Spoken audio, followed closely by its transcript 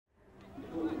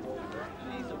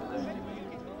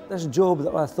This job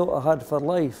that I thought I had for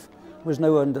life was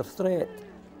now under threat.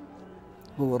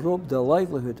 We were robbed of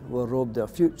livelihood, we were robbed of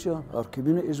a future, our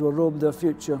communities were robbed of a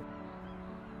future.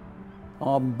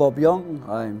 I'm Bob Young,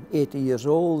 I'm 80 years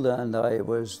old and I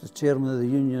was the chairman of the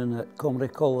union at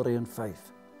Comrie Colliery in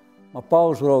Fife. My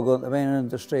pals were all going to the mining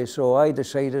industry, so I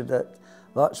decided that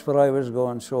that's where I was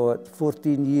going. So at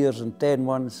 14 years and 10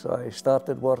 months I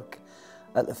started work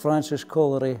at the Francis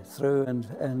Colliery through in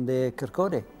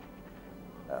Kirkcaldy.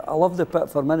 I love the pit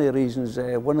for many reasons.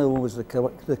 One of them was the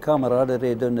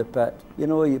camaraderie down the pit. You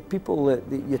know, people that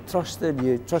you trusted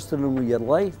them with your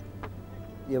life.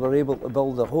 You were able to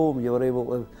build a home, you were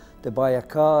able to buy a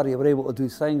car, you were able to do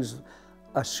things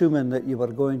assuming that you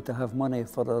were going to have money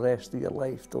for the rest of your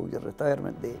life till your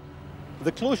retirement date.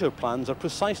 The closure plans are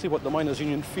precisely what the Miners'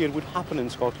 Union feared would happen in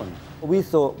Scotland. We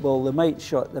thought, well, they might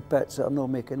shut the pits that are not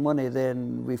making money.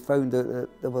 Then we found out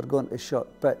that they were going to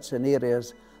shut pits in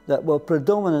areas that were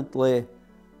predominantly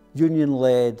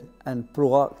union-led and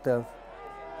proactive.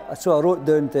 So I wrote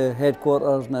down to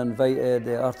headquarters and invited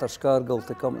Arthur Scargill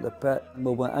to come to the pit.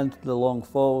 We went into the Long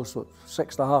Falls,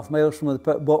 6.5 miles from the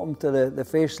pit bottom to the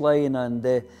face line,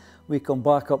 and we come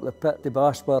back up the pit to be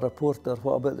asked by a reporter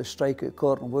what about the strike at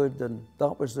Cornwood, and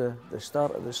that was the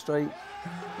start of the strike.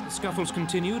 The scuffles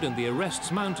continued and the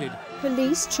arrests mounted.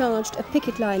 Police charged a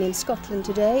picket line in Scotland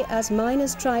today as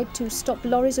miners tried to stop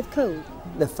lorries of coal.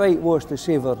 The fight was to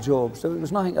save our jobs. There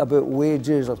was nothing about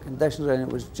wages or conditions, and it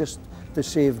was just to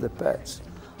save the pits.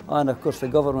 And of course the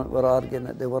government were arguing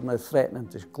that they were now threatening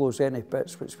to close any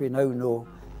pits, which we now know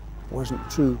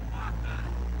wasn't true.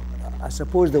 I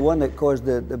suppose the one that caused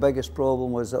the biggest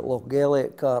problem was at Lochgelly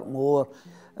at Cartmore.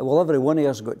 Well, every one of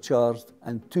us got charged,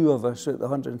 and 2 of us out of the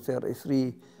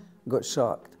 133 got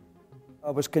sacked.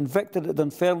 I was convicted at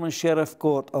Dunfermline Sheriff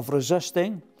Court of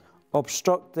resisting,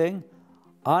 obstructing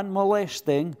and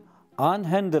molesting and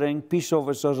hindering peace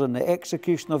officers in the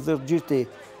execution of their duty.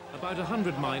 About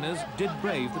 100 miners did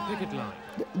brave the picket line.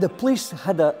 The police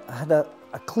had a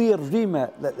clear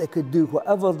remit that they could do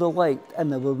whatever they liked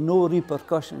and there were no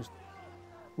repercussions.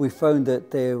 We found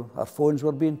that our phones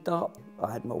were being tapped.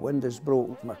 I had my windows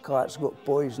broke, my cats got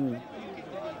poisoned.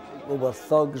 We were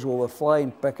thugs, we were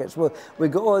flying pickets. We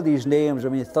got all these names. I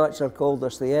mean, Thatcher called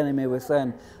us the enemy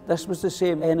within. This was the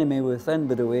same enemy within,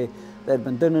 by the way, that had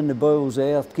been down in the bowels of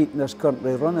earth keeping this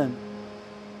country running.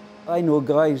 I know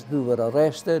guys who were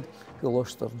arrested, who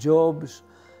lost their jobs,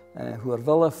 who were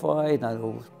vilified. I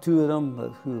know 2 of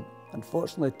them who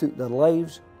unfortunately took their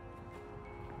lives.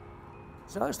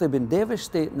 It's actually been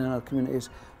devastating in our communities.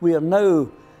 We are now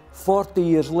 40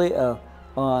 years later,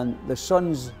 and the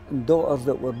sons and daughters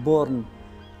that were born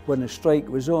when the strike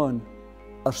was on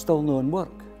are still not in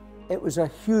work. It was a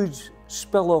huge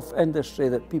spill-off industry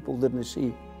that people didn't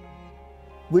see.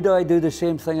 Would I do the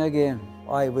same thing again?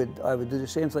 I would do the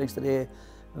same things today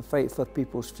and fight for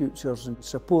people's futures and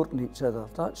supporting each other.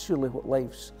 That's surely what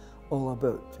life's all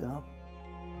about, you know.